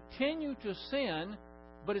to continue to sin,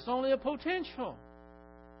 but it's only a potential?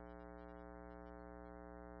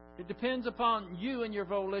 It depends upon you and your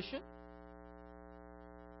volition,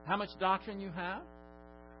 how much doctrine you have.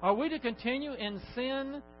 Are we to continue in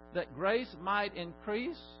sin that grace might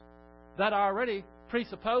increase? That already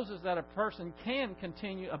presupposes that a person can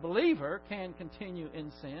continue, a believer can continue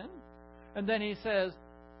in sin. And then he says,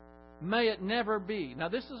 may it never be. Now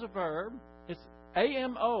this is a verb. It's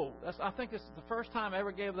AMO. I think this is the first time I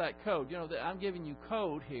ever gave that code. You know, I'm giving you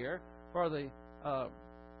code here for the.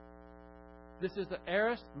 This is the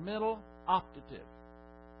aorist middle optative.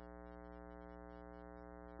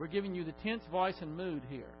 We're giving you the tense, voice, and mood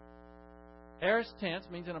here. Aorist tense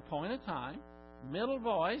means in a point of time. Middle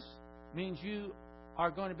voice means you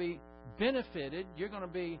are going to be benefited. You're going to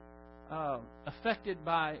be affected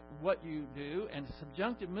by what you do. And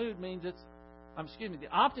subjunctive mood means the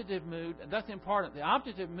optative mood, that's important. The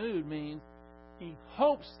optative mood means he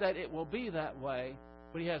hopes that it will be that way,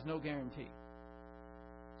 but he has no guarantee.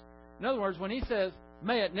 In other words, when he says,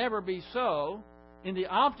 may it never be so, in the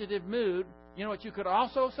optative mood, you know what you could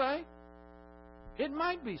also say? It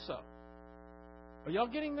might be so. Are y'all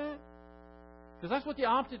getting that? Because that's what the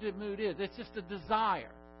optative mood is. It's just a desire.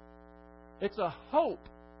 It's a hope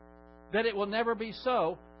that it will never be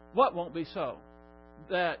so. What won't be so?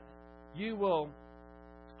 That you will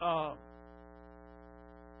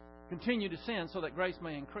continue to sin so that grace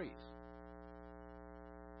may increase.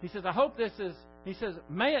 He says, I hope this is, he says,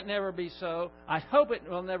 may it never be so. I hope it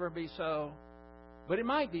will never be so. But it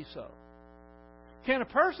might be so. Can a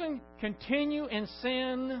person continue in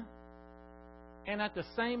sin and at the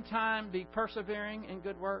same time be persevering in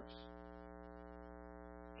good works?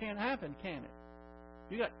 Can't happen, can it?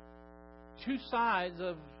 You got two sides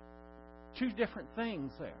of two different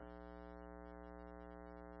things there.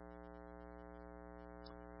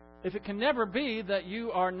 If it can never be that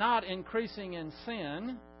you are not increasing in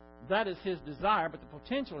sin, that is his desire, but the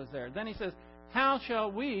potential is there. Then he says, how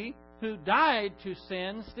shall we who died to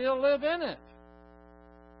sin still live in it?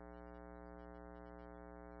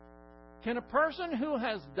 Can a person who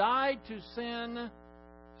has died to sin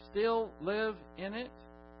still live in it?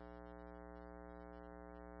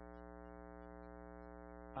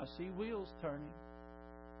 I see wheels turning.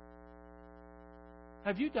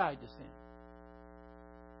 Have you died to sin?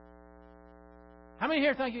 How many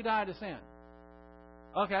here think you died to sin?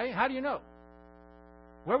 Okay, how do you know?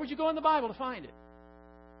 Where would you go in the Bible to find it?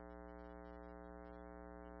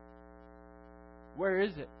 Where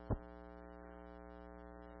is it?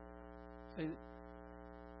 See,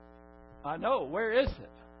 I know. Where is it?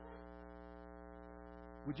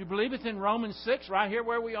 Would you believe it's in Romans 6, right here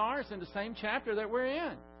where we are? It's in the same chapter that we're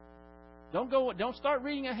in. Don't start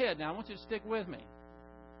reading ahead now. I want you to stick with me.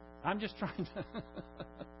 I'm just trying to...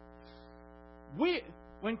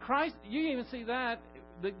 When Christ, you even see that,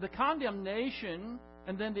 the condemnation,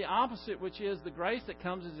 and then the opposite, which is the grace that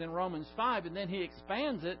comes, is in Romans 5, and then he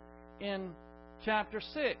expands it in chapter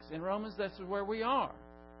 6. In Romans, this is where we are.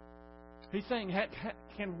 He's saying,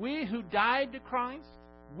 can we who died to Christ,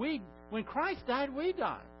 when Christ died, we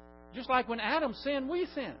died. Just like when Adam sinned, we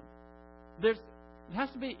sinned. It has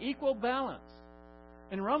to be equal balance.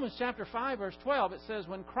 In Romans chapter 5, verse 12, it says,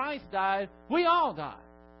 when Christ died, we all died.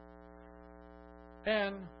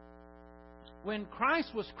 And when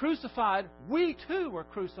Christ was crucified, we too were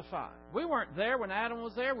crucified. We weren't there when Adam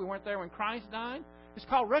was there. We weren't there when Christ died. It's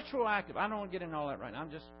called retroactive. I don't want to get into all that right now.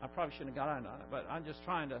 I probably shouldn't have got into it, but I'm just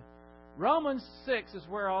trying to. Romans 6 is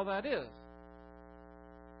where all that is.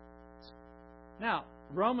 Now,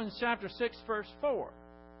 Romans chapter 6, verse 4.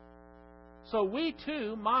 So we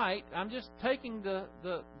too might, I'm just taking the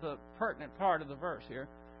pertinent part of the verse here.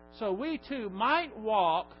 So we too might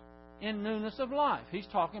walk in newness of life. He's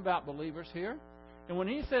talking about believers here. And when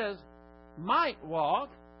he says might walk,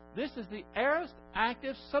 this is the aorist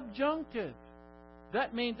active subjunctive.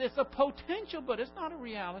 That means it's a potential, but it's not a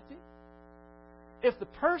reality. If the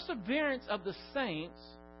perseverance of the saints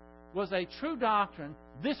was a true doctrine,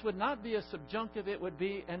 this would not be a subjunctive, it would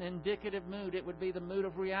be an indicative mood. It would be the mood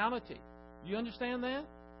of reality. You understand that?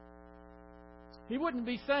 He wouldn't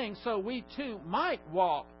be saying, so we too might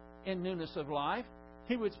walk in newness of life.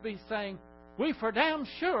 He would be saying, we for damn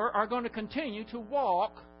sure are going to continue to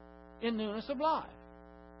walk in newness of life.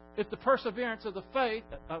 If the perseverance of the faith,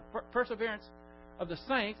 perseverance of the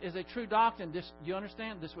saints is a true doctrine, you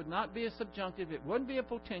understand? This would not be a subjunctive. It wouldn't be a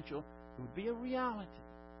potential. It would be a reality.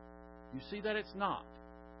 You see that it's not.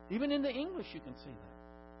 Even in the English you can see that.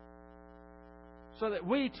 So that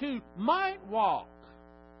we too might walk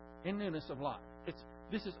in newness of life.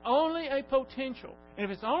 This is only a potential. And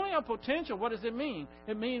if it's only a potential, what does it mean?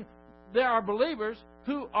 It means there are believers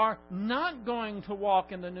who are not going to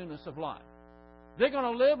walk in the newness of life. They're going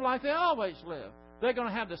to live like they always live. They're going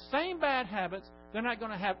to have the same bad habits. They're not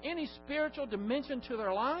going to have any spiritual dimension to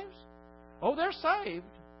their lives. Oh, they're saved.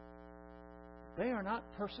 They are not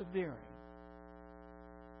persevering.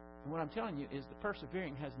 And what I'm telling you is the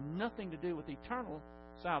persevering has nothing to do with eternal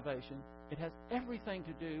salvation. It has everything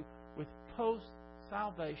to do with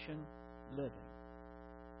post-salvation living.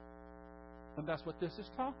 And that's what this is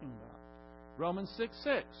talking about. Romans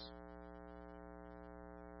 6:6.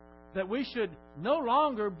 That we should no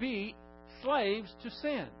longer be slaves to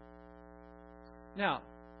sin. Now,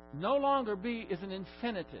 no longer be is an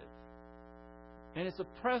infinitive. And it's a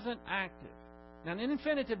present active. Now, an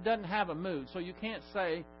infinitive doesn't have a mood, so you can't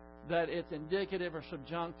say that it's indicative or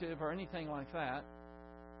subjunctive or anything like that.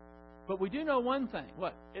 But we do know one thing.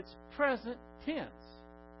 What? It's present tense.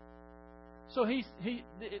 So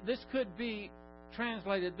this could be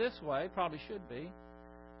translated this way, probably should be,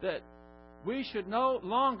 that we should no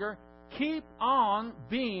longer keep on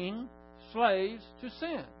being slaves to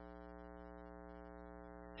sin.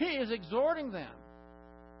 He is exhorting them.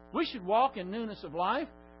 We should walk in newness of life.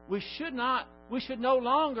 We should no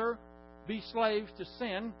longer be slaves to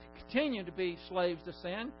sin, continue to be slaves to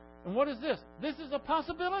sin. And what is this? This is a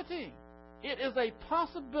possibility. It is a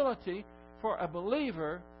possibility for a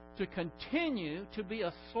believer to continue to be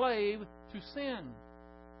a slave to sin.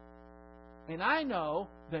 And I know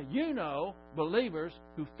that you know believers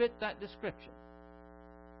who fit that description.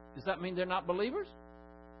 Does that mean they're not believers?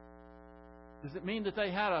 Does it mean that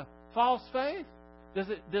they had a false faith? Does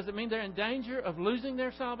it mean they're in danger of losing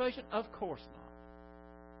their salvation? Of course not.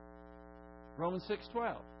 Romans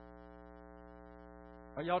 6:12.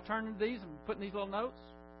 Are y'all turning to these and putting these little notes?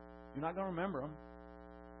 You're not going to remember them.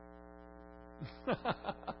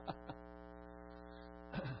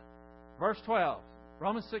 Verse 12.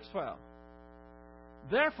 Romans 6:12.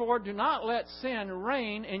 Therefore, do not let sin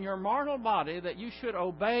reign in your mortal body, that you should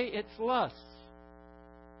obey its lusts.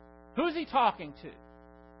 Who's he talking to?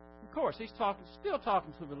 Of course, he's still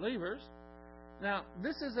talking to believers. Now,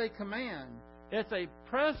 this is a command. It's a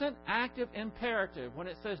present active imperative. When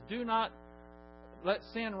it says, do not let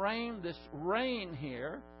sin reign, this reign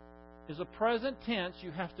here is a present tense.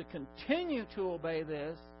 You have to continue to obey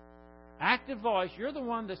this. Active voice. You're the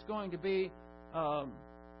one that's going to be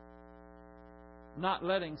not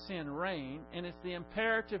letting sin reign, and it's the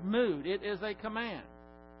imperative mood. It is a command.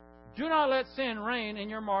 Do not let sin reign in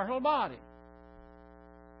your mortal body.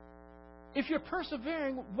 If you're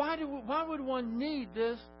persevering, why would one need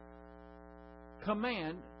this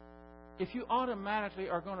command if you automatically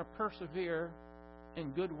are going to persevere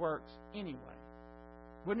in good works anyway?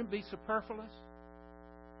 Wouldn't it be superfluous?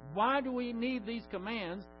 Why do we need these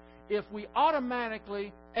commands if we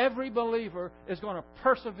automatically, every believer is going to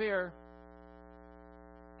persevere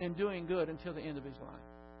in doing good until the end of his life?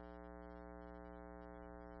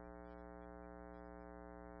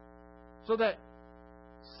 So that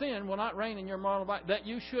sin will not reign in your mortal body, that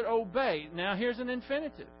you should obey. Now here's an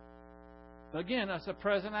infinitive. Again, that's a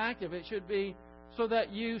present active. It should be so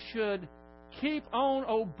that you should keep on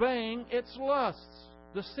obeying its lusts.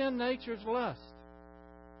 The sin nature's lust.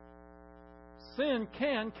 Sin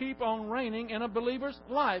can keep on reigning in a believer's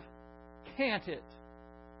life, can't it?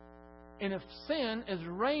 And if sin is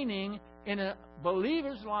reigning in a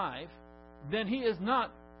believer's life, then he is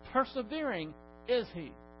not persevering, is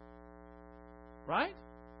he? Right?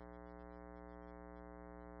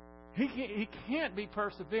 He can't be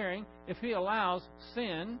persevering if he allows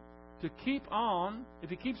sin to keep on. If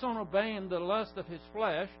he keeps on obeying the lust of his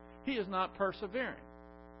flesh, he is not persevering.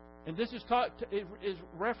 And this is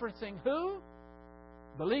referencing who?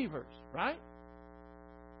 Believers, right?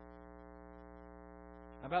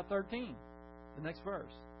 How about 13? The next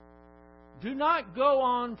verse. Do not go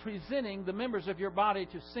on presenting the members of your body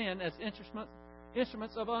to sin as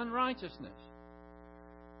instruments of unrighteousness.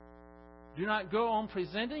 Do not go on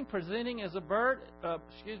presenting. Presenting is a verb.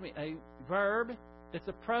 It's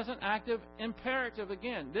a present active imperative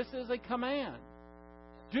again. This is a command.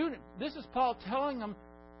 This is Paul telling them,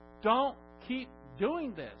 don't keep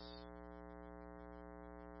doing this.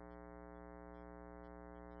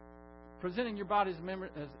 Presenting your bodies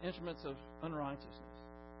as instruments of unrighteousness.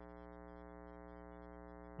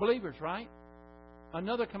 Believers, right?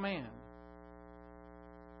 Another command.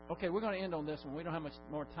 Okay, we're going to end on this one. We don't have much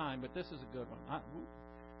more time, but this is a good one.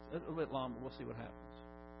 It's a little bit long, but we'll see what happens.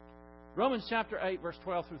 Romans chapter 8, verse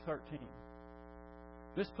 12 through 13.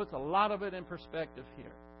 This puts a lot of it in perspective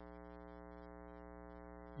here.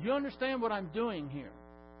 You understand what I'm doing here?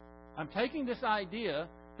 I'm taking this idea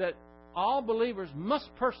that all believers must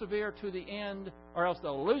persevere to the end, or else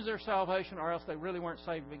they'll lose their salvation, or else they really weren't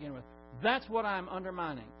saved to begin with. That's what I'm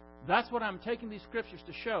undermining. That's what I'm taking these scriptures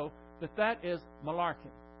to show, that is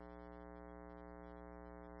malarkey.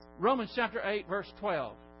 Romans chapter 8, verse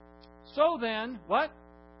 12. So then, what?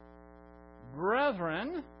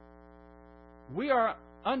 Brethren, we are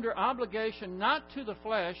under obligation not to the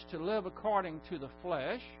flesh to live according to the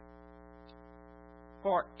flesh.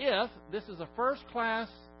 For if, this is a first-class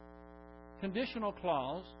conditional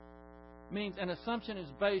clause, means an assumption is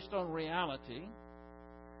based on reality.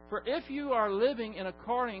 For if you are living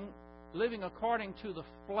according to the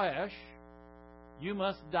flesh, you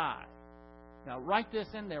must die. Now write this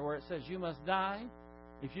in there where it says you must die.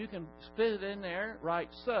 If you can spit it in there, write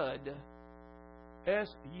sud.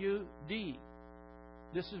 S-U-D.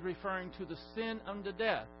 This is referring to the sin unto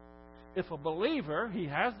death. If a believer, he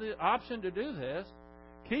has the option to do this,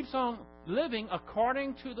 keeps on living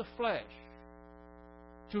according to the flesh,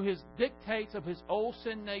 to his dictates of his old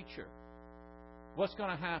sin nature, what's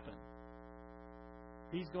going to happen?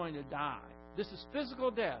 He's going to die. This is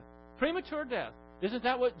physical death, premature death. Isn't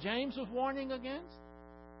that what James was warning against?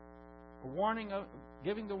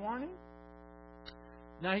 Giving the warning?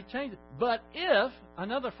 Now he changed it. But if,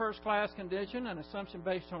 another first-class condition, an assumption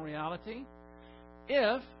based on reality,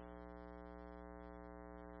 if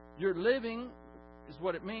you're living, is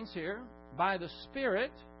what it means here, by the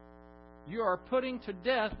Spirit, you are putting to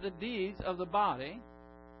death the deeds of the body,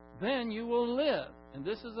 then you will live. And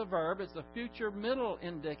this is a verb, it's a future middle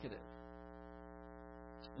indicative.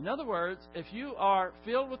 In other words, if you are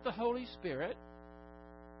filled with the Holy Spirit,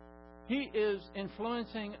 He is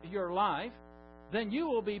influencing your life, then you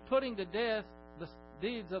will be putting to death the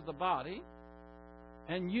deeds of the body,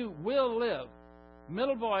 and you will live.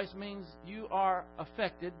 Middle voice means you are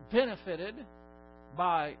affected, benefited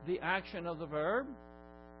by the action of the verb,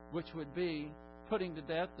 which would be putting to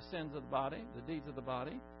death the sins of the body, the deeds of the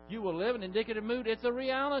body. You will live. An indicative mood, it's a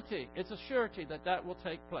reality. It's a surety that will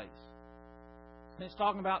take place. And it's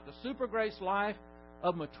talking about the super grace life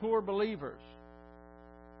of mature believers.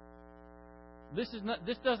 This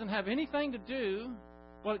doesn't have anything to do,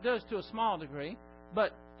 well, it does to a small degree,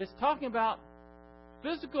 but it's talking about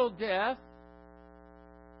physical death.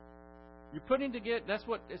 You're putting to get, that's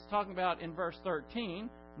what it's talking about in verse 13.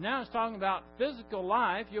 Now it's talking about physical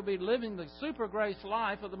life. You'll be living the super grace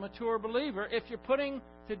life of the mature believer if you're putting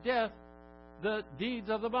to death the deeds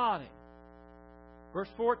of the body. Verse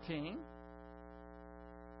 14.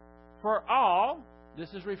 For all, this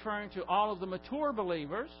is referring to all of the mature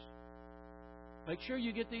believers. Make sure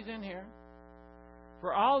you get these in here.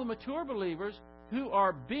 For all the mature believers who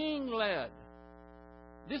are being led.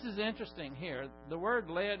 This is interesting here. The word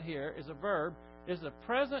led here is a verb, is a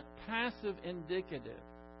present passive indicative.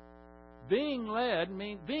 Being led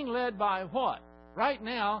means being led by what? Right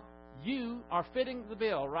now, you are fitting the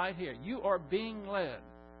bill right here. You are being led.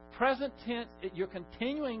 Present tense, you're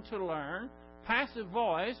continuing to learn. Passive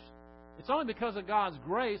voice, it's only because of God's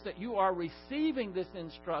grace that you are receiving this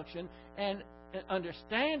instruction and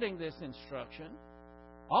understanding this instruction.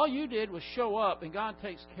 All you did was show up, and God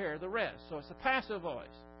takes care of the rest. So it's a passive voice.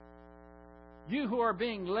 You who are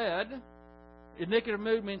being led, indicative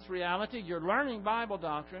mood means reality. You're learning Bible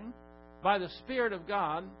doctrine by the Spirit of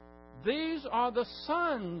God. These are the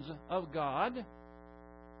sons of God.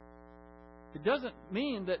 It doesn't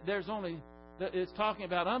mean that that it's talking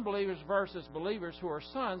about unbelievers versus believers who are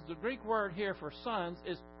sons. The Greek word here for sons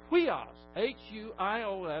is huios,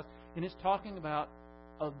 Huios, and it's talking about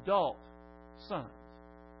adult sons,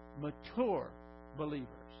 mature believers.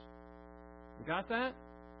 You got that?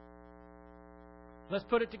 Let's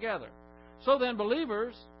put it together. So then,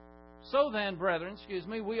 brethren,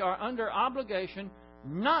 we are under obligation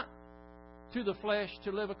not to the flesh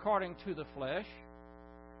to live according to the flesh.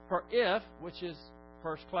 For if, which is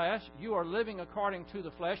first class, you are living according to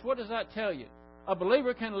the flesh, what does that tell you? A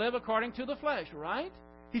believer can live according to the flesh, right?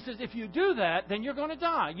 He says, if you do that, then you're going to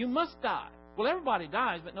die. You must die. Well, everybody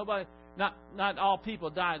dies, but not all people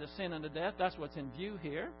die to sin unto death. That's what's in view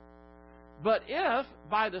here. But if,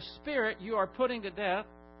 by the Spirit, you are putting to death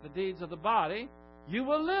the deeds of the body, you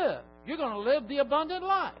will live. You're going to live the abundant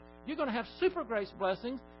life. You're going to have super grace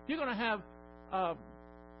blessings. You're going to have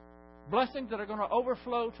blessings that are going to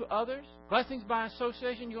overflow to others. Blessings by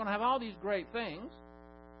association. You're going to have all these great things.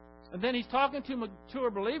 And then he's talking to mature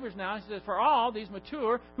believers now. He says, for all these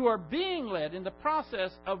mature who are being led in the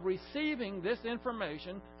process of receiving this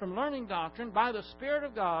information from learning doctrine by the Spirit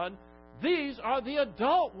of God, these are the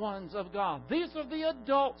adult ones of God. These are the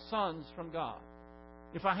adult sons from God.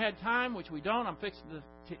 If I had time, which we don't, I'm fixing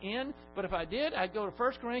to end. But if I did, I'd go to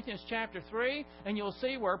 1 Corinthians chapter 3, and you'll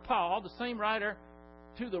see where Paul, the same writer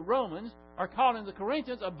to the Romans, are calling the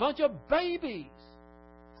Corinthians a bunch of babies.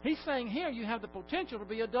 He's saying here you have the potential to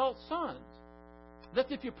be adult sons.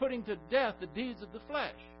 That's if you're putting to death the deeds of the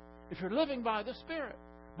flesh. If you're living by the Spirit.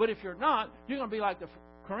 But if you're not, you're going to be like the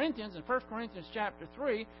Corinthians in 1 Corinthians chapter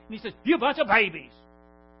 3. And he says, you bunch of babies.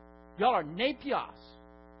 Y'all are napios.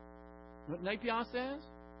 You know what napios is?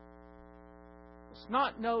 A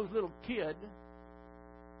snot-nosed little kid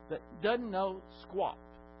that doesn't know squat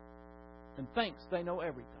and thinks they know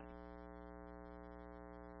everything.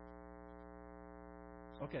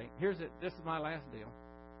 Okay, here's it. This is my last deal.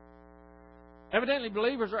 Evidently,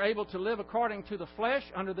 believers are able to live according to the flesh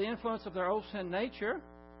under the influence of their old sin nature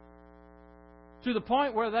to the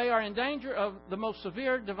point where they are in danger of the most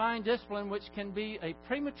severe divine discipline, which can be a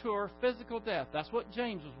premature physical death. That's what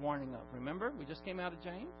James was warning of. Remember? We just came out of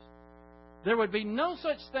James. There would be no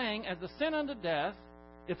such thing as the sin unto death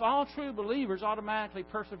if all true believers automatically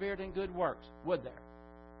persevered in good works. Would there?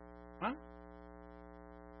 Huh?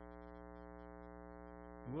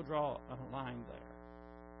 We'll draw a line there.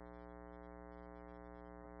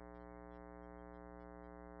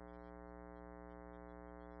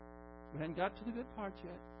 We haven't got to the good part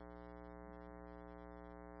yet.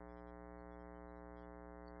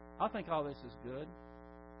 I think all this is good.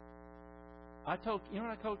 You know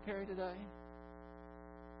what I told Carrie today?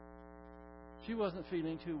 She wasn't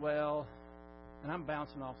feeling too well, and I'm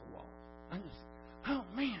bouncing off the walls. Oh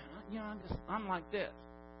man, I'm like this.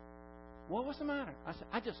 Well, what's the matter? I said,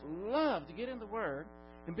 I just love to get in the Word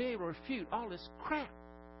and be able to refute all this crap.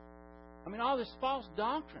 I mean, all this false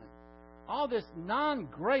doctrine. All this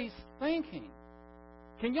non-grace thinking.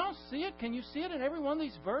 Can y'all see it? Can you see it in every one of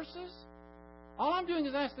these verses? All I'm doing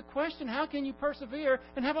is ask the question, how can you persevere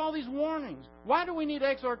and have all these warnings? Why do we need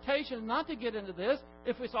exhortation not to get into this?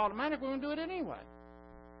 If it's automatic, we're going to do it anyway.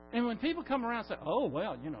 And when people come around and say, oh,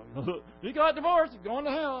 well, you got divorced, you're going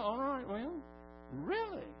to hell. All right, well,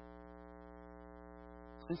 really?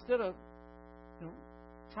 Instead of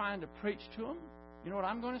trying to preach to them, you know what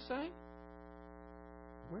I'm going to say?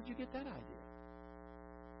 Where'd you get that idea?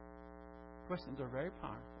 Questions are very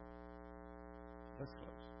powerful. Let's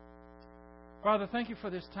close. Father, thank you for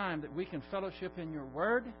this time that we can fellowship in your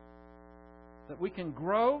Word, that we can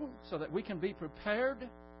grow so that we can be prepared,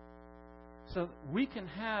 so that we can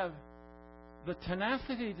have the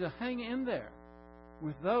tenacity to hang in there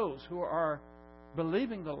with those who are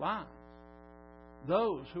believing the lies,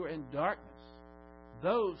 those who are in darkness,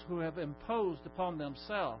 those who have imposed upon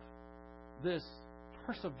themselves this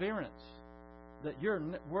perseverance that your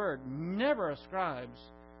Word never ascribes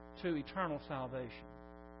to eternal salvation.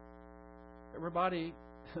 Everybody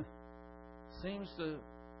seems to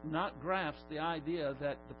not grasp the idea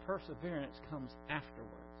that the perseverance comes afterwards.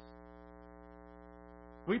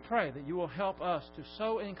 We pray that you will help us to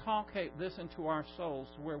so inculcate this into our souls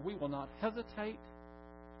to where we will not hesitate.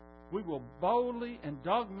 We will boldly and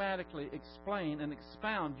dogmatically explain and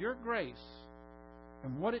expound your grace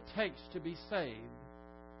and what it takes to be saved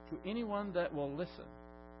to anyone that will listen,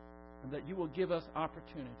 and that you will give us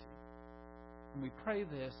opportunity. And we pray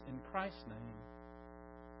this in Christ's name.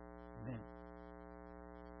 Amen.